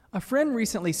A friend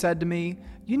recently said to me,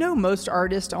 "You know, most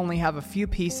artists only have a few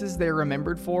pieces they're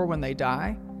remembered for when they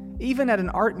die? Even at an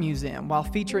art museum, while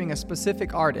featuring a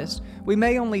specific artist, we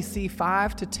may only see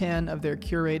 5 to 10 of their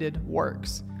curated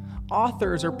works.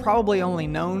 Authors are probably only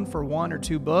known for 1 or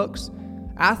 2 books.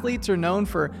 Athletes are known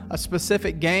for a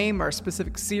specific game or a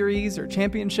specific series or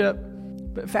championship.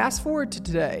 But fast forward to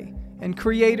today, and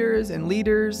creators and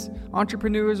leaders,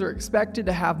 entrepreneurs are expected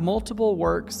to have multiple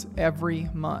works every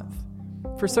month.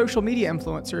 For social media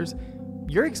influencers,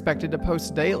 you're expected to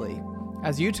post daily.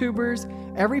 As YouTubers,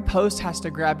 every post has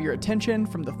to grab your attention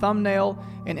from the thumbnail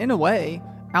and, in a way,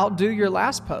 outdo your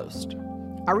last post."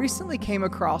 I recently came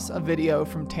across a video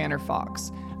from Tanner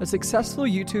Fox, a successful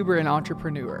YouTuber and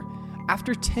entrepreneur.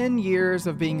 After 10 years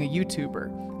of being a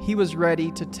YouTuber, he was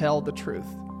ready to tell the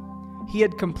truth. He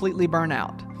had completely burned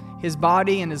out. His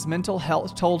body and his mental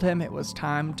health told him it was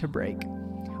time to break.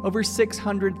 Over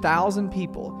 600,000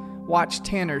 people watched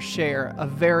Tanner share a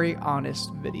very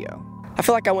honest video. I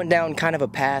feel like I went down kind of a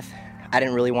path I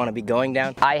didn't really want to be going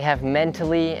down. I have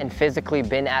mentally and physically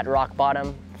been at rock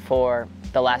bottom for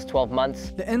the last 12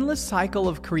 months. The endless cycle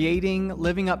of creating,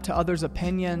 living up to others'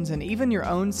 opinions, and even your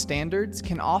own standards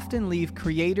can often leave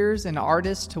creators and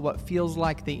artists to what feels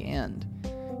like the end.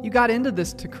 You got into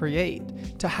this to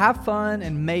create, to have fun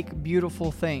and make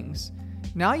beautiful things.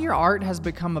 Now your art has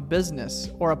become a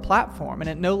business or a platform, and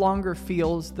it no longer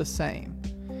feels the same.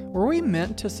 Were we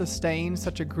meant to sustain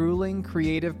such a grueling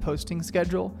creative posting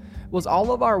schedule? Was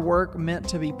all of our work meant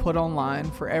to be put online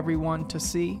for everyone to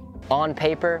see? On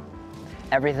paper,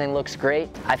 everything looks great.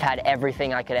 I've had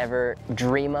everything I could ever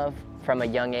dream of from a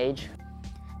young age.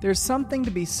 There's something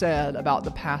to be said about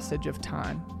the passage of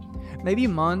time. Maybe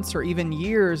months or even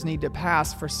years need to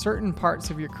pass for certain parts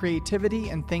of your creativity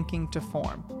and thinking to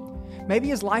form.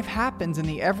 Maybe as life happens in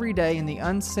the everyday and the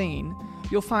unseen,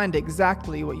 you'll find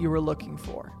exactly what you were looking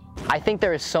for. I think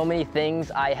there are so many things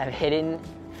I have hidden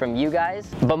from you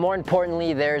guys, but more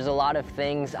importantly, there's a lot of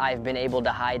things I've been able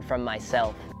to hide from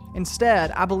myself.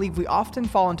 Instead, I believe we often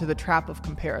fall into the trap of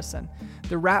comparison,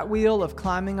 the rat wheel of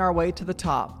climbing our way to the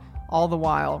top, all the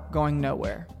while going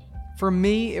nowhere. For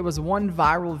me, it was one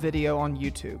viral video on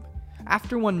YouTube.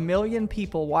 After 1 million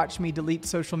people watched me delete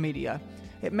social media,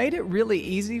 it made it really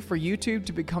easy for YouTube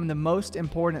to become the most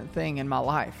important thing in my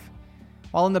life.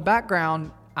 While in the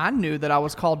background, I knew that I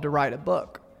was called to write a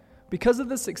book. Because of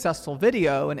the successful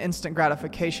video and instant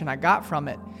gratification I got from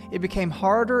it, it became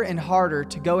harder and harder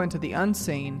to go into the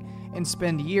unseen and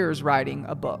spend years writing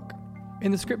a book.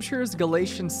 In the scriptures,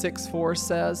 Galatians 6:4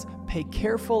 says, "Pay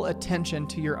careful attention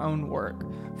to your own work,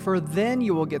 for then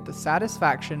you will get the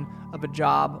satisfaction of a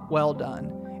job well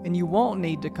done, and you won't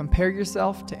need to compare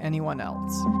yourself to anyone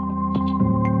else."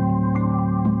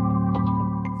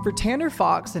 For Tanner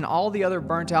Fox and all the other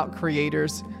burnt-out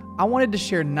creators, I wanted to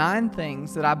share 9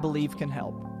 things that I believe can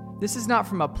help. This is not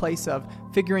from a place of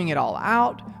figuring it all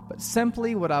out, but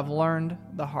simply what I've learned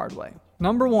the hard way.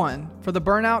 Number 1, for the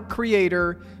burnout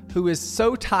creator who is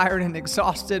so tired and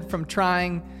exhausted from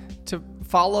trying to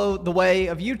follow the way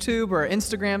of YouTube or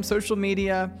Instagram, social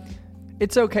media,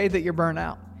 it's okay that you're burnt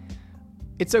out.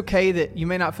 It's okay that you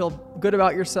may not feel good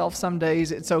about yourself some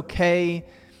days. It's okay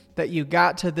that you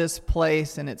got to this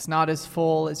place and it's not as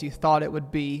full as you thought it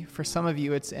would be. For some of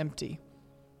you, it's empty.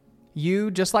 You,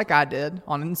 just like I did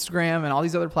on Instagram and all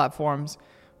these other platforms,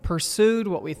 pursued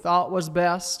what we thought was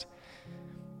best.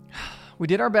 We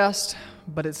did our best,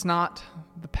 but it's not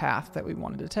the path that we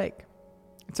wanted to take.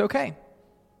 It's okay.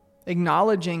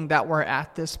 Acknowledging that we're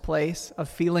at this place of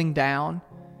feeling down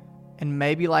and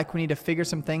maybe like we need to figure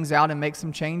some things out and make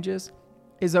some changes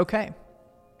is okay.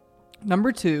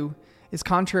 Number 2 is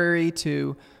contrary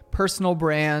to personal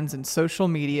brands and social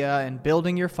media and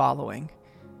building your following.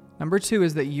 Number 2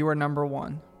 is that you are number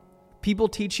 1. People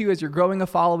teach you as you're growing a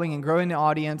following and growing the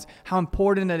audience how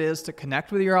important it is to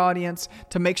connect with your audience,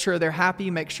 to make sure they're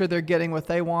happy, make sure they're getting what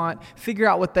they want, figure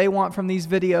out what they want from these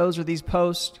videos or these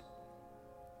posts.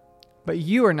 But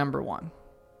you are number 1.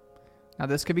 Now,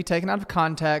 this could be taken out of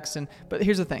context, but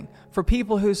here's the thing. For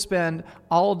people who spend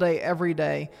all day, every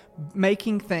day,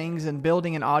 making things and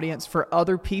building an audience for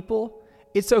other people,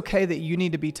 it's okay that you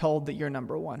need to be told that you're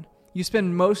number 1. You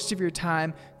spend most of your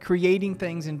time creating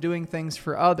things and doing things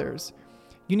for others.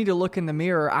 You need to look in the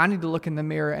mirror. I need to look in the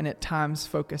mirror and at times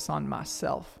focus on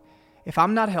myself. If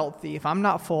I'm not healthy, if I'm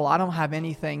not full, I don't have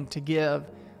anything to give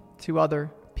to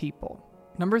other people.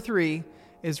 Number 3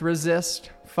 is resist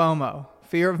FOMO,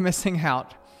 fear of missing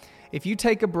out. If you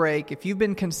take a break, if you've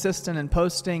been consistent in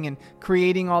posting and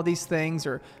creating all these things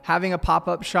or having a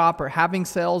pop-up shop or having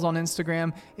sales on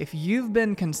Instagram, if you've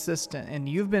been consistent and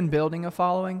you've been building a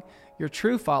following, your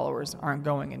true followers aren't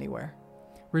going anywhere.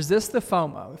 Resist the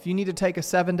FOMO. If you need to take a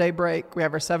 7-day break, we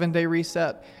have our 7-day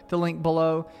reset, the link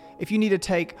below. If you need to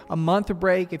take a month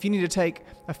break, if you need to take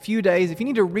a few days, if you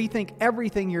need to rethink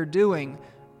everything you're doing,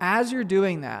 as you're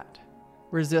doing that,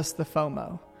 resist the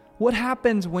FOMO. What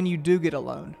happens when you do get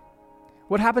alone?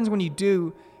 What happens when you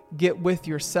do get with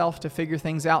yourself to figure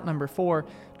things out? Number 4,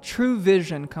 true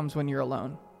vision comes when you're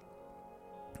alone.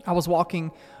 I was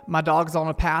walking my dogs on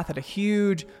a path at a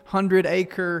huge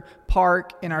 100-acre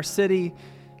park in our city,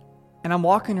 and I'm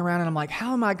walking around and I'm like,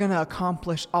 how am I going to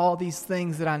accomplish all these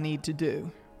things that I need to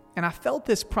do? And I felt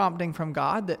this prompting from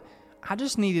God that I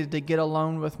just needed to get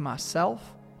alone with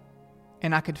myself,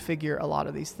 and I could figure a lot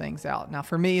of these things out. Now,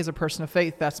 for me as a person of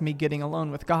faith, that's me getting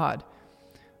alone with God.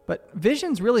 But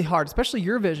vision's really hard, especially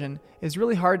your vision is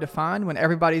really hard to find when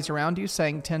everybody's around you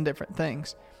saying 10 different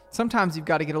things. Sometimes you've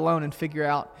got to get alone and figure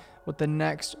out what the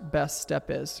next best step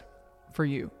is for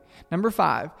you. Number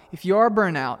 5, if you are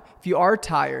burnt out, if you are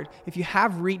tired, if you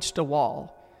have reached a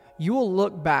wall, you will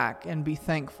look back and be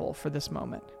thankful for this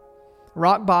moment.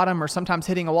 Rock bottom, or sometimes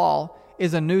hitting a wall,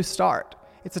 is a new start.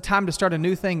 It's a time to start a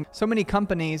new thing. So many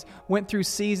companies went through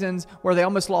seasons where they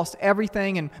almost lost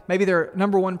everything, and maybe their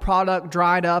number one product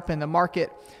dried up and the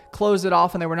market closed it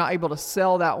off and they were not able to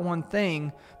sell that one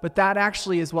thing. But that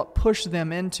actually is what pushed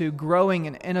them into growing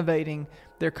and innovating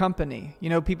their company. You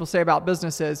know, people say about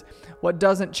businesses, what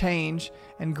doesn't change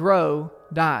and grow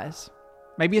dies.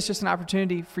 Maybe it's just an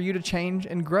opportunity for you to change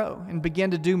and grow and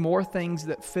begin to do more things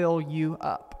that fill you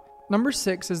up. Number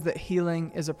 6 is that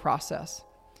healing is a process.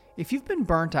 If you've been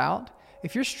burnt out,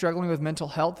 if you're struggling with mental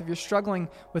health, if you're struggling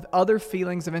with other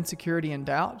feelings of insecurity and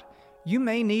doubt, you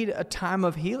may need a time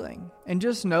of healing. And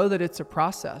just know that it's a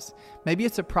process. Maybe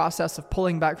it's a process of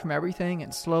pulling back from everything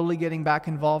and slowly getting back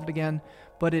involved again,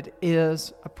 but it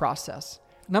is a process.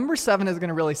 Number 7 is going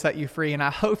to really set you free, and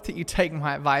I hope that you take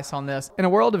my advice on this. In a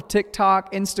world of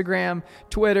TikTok, Instagram,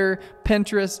 Twitter,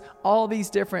 Pinterest, all these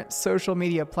different social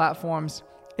media platforms,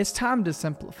 it's time to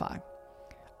simplify.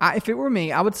 If it were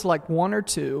me, I would select 1 or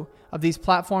 2 of these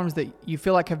platforms that you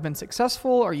feel like have been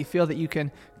successful, or you feel that you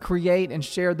can create and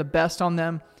share the best on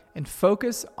them, and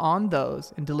focus on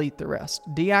those and delete the rest.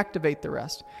 Deactivate the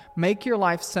rest. Make your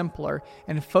life simpler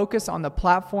and focus on the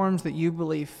platforms that you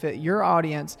believe fit your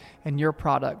audience and your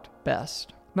product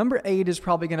best. Number 8 is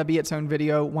probably going to be its own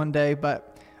video one day,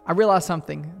 but I realized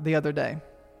something the other day.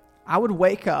 I would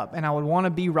wake up and I would want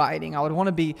to be writing. I would want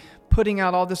to be putting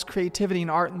out all this creativity and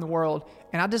art in the world,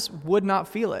 and I just would not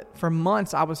feel it. For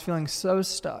months, I was feeling so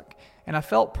stuck, and I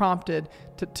felt prompted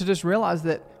to just realize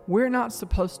that we're not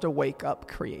supposed to wake up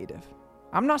creative.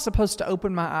 I'm not supposed to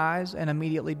open my eyes and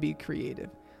immediately be creative.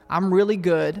 I'm really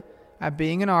good at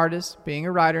being an artist, being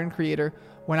a writer and creator,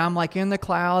 when I'm like in the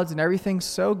clouds and everything's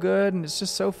so good and it's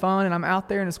just so fun and I'm out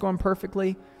there and it's going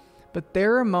perfectly. But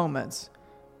there are moments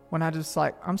when I just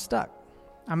like, I'm stuck.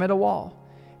 I'm at a wall.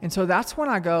 And so that's when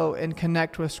I go and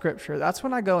connect with scripture. That's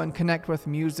when I go and connect with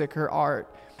music or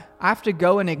art. I have to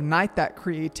go and ignite that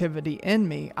creativity in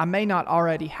me. I may not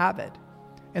already have it.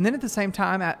 And then at the same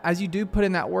time, as you do put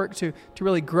in that work to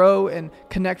really grow and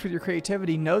connect with your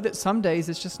creativity, know that some days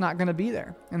it's just not going to be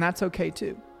there. And that's okay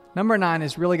too. Number 9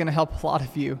 is really going to help a lot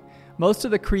of you. Most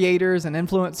of the creators and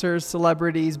influencers,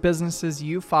 celebrities, businesses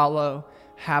you follow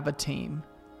have a team.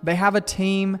 They have a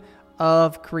team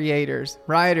of creators,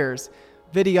 writers,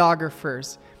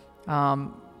 videographers,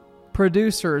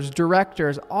 producers,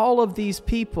 directors, all of these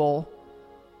people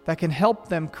that can help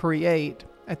them create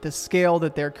at the scale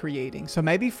that they're creating. So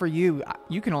maybe for you,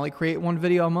 you can only create 1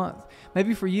 video a month.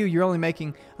 Maybe for you, you're only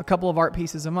making a couple of art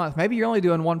pieces a month. Maybe you're only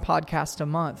doing 1 podcast a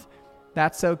month.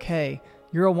 That's okay.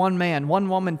 You're a one-man,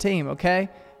 one-woman team, okay?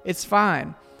 It's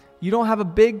fine. You don't have a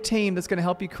big team that's going to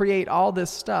help you create all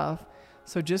this stuff.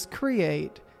 So just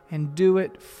create and do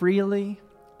it freely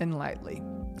and lightly.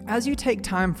 As you take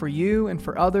time for you and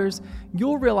for others,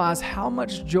 you'll realize how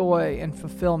much joy and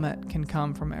fulfillment can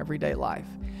come from everyday life.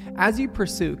 As you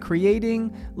pursue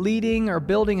creating, leading, or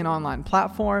building an online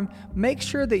platform, make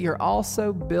sure that you're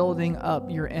also building up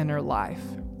your inner life.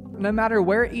 No matter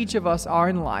where each of us are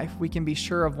in life, we can be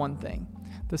sure of one thing: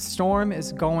 the storm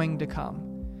is going to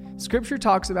come. Scripture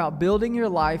talks about building your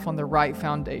life on the right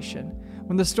foundation.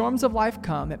 When the storms of life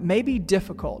come, it may be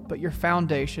difficult, but your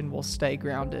foundation will stay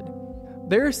grounded.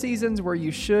 There are seasons where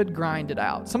you should grind it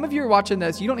out. Some of you are watching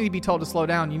this, you don't need to be told to slow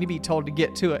down. You need to be told to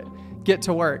get to it. Get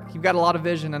to work. You've got a lot of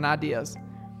vision and ideas.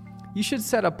 You should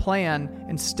set a plan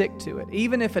and stick to it,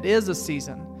 even if it is a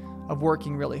season of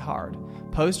working really hard.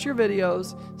 Post your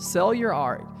videos, sell your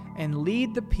art, and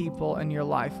lead the people in your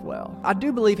life well. I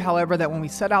do believe, however, that when we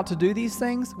set out to do these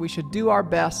things, we should do our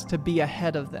best to be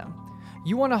ahead of them.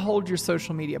 You want to hold your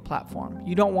social media platform.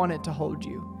 You don't want it to hold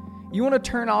you. You want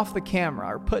to turn off the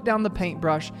camera or put down the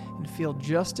paintbrush and feel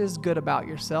just as good about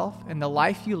yourself and the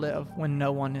life you live when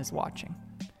no one is watching.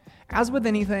 As with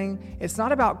anything, it's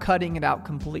not about cutting it out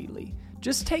completely.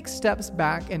 Just take steps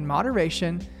back in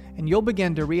moderation and you'll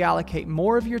begin to reallocate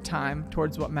more of your time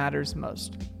towards what matters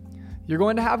most. You're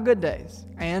going to have good days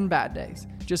and bad days.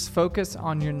 Just focus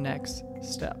on your next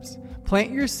steps.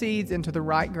 Plant your seeds into the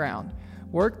right ground.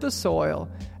 Work the soil,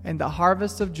 and the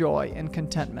harvest of joy and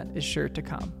contentment is sure to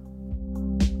come.